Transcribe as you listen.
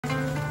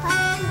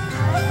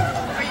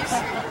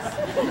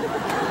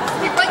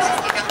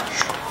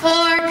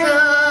For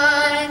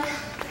good.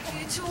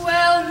 It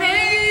well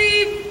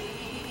may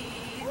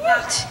be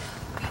that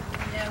we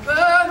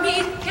never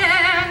meet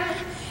again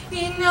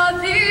in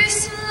this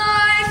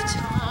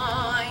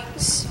lifetime.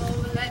 So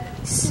let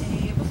me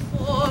say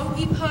before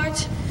we part,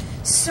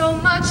 so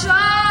much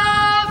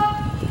of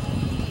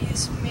me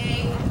is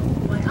made.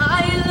 What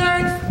I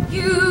learned from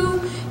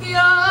you,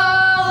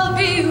 you'll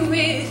be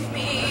with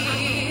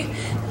me,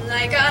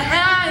 like a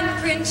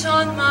handprint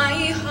on my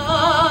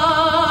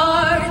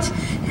heart.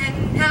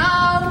 And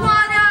now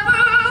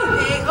whatever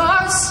way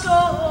our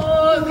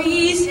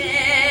stories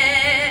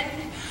end,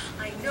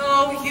 I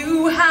know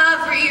you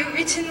have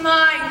rewritten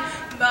mine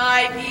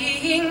by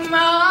being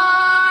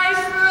my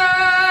friend.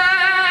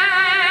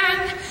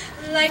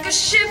 Like a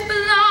ship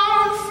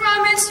blown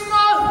from its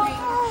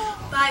mooring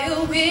by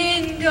a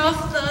wind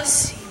off the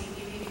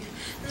sea,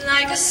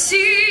 like a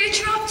sea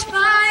dropped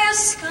by a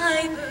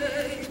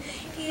skybird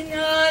in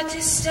a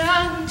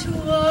distant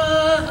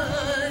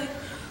wood.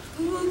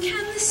 Who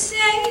can say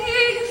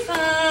if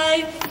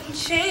I've been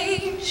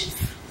changed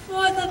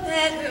for the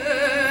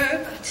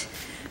better? But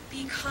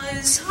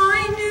because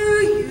I knew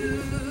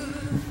you,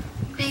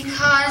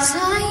 because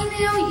I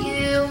knew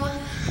you,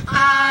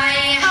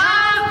 I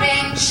have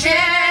been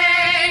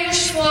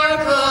changed for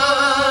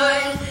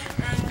good.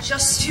 And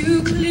just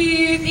to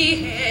clear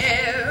the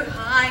air,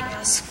 I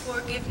ask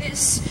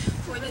forgiveness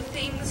for the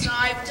things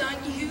I've done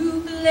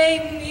you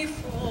blame me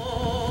for.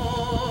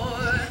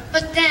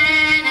 But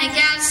then I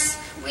guess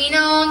we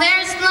know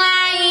there's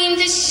blame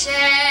to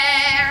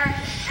share,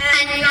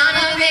 and none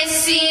of it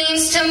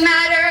seems to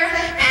matter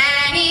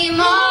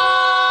anymore.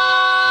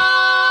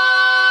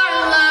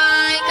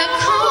 Like a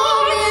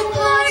comet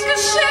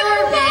blows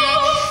away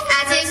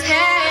as it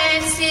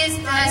passes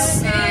the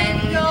sun,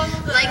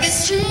 like a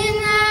stream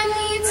that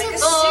meets a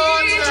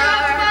boulder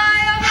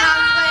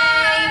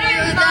halfway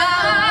through the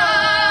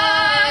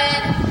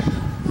wood.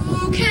 Who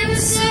can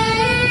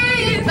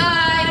say if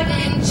I've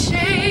been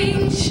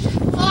changed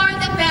for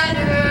the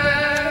better?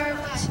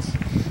 But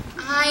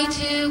I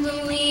do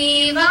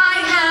believe I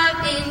have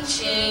been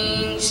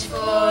changed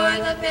for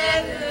the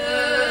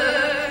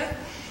better.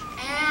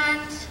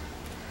 And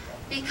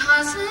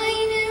because I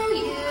knew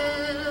you,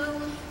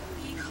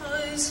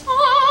 because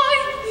I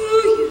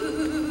knew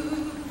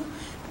you,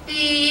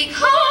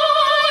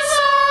 because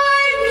I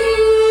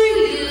knew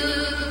you,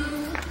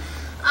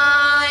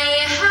 I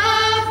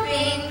have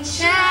been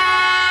changed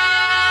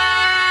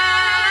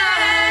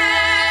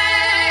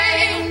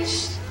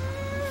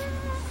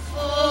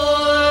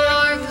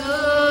for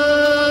good.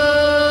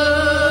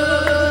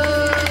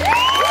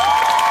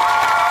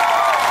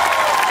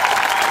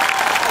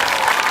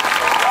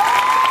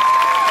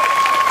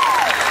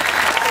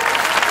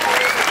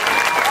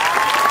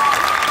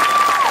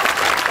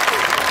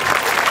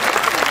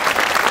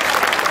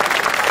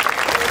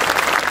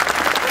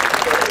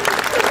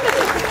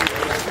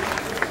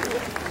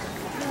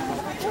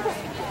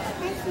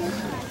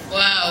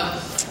 Wow.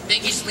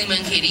 Thank you, Salima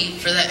and Katie,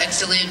 for that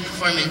excellent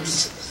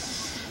performance.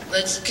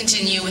 Let's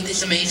continue with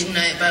this amazing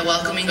night by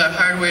welcoming our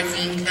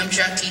hardworking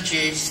M-Track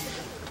teachers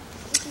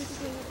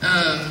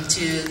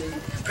to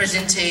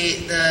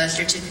presentate the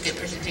certificate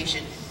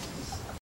presentation.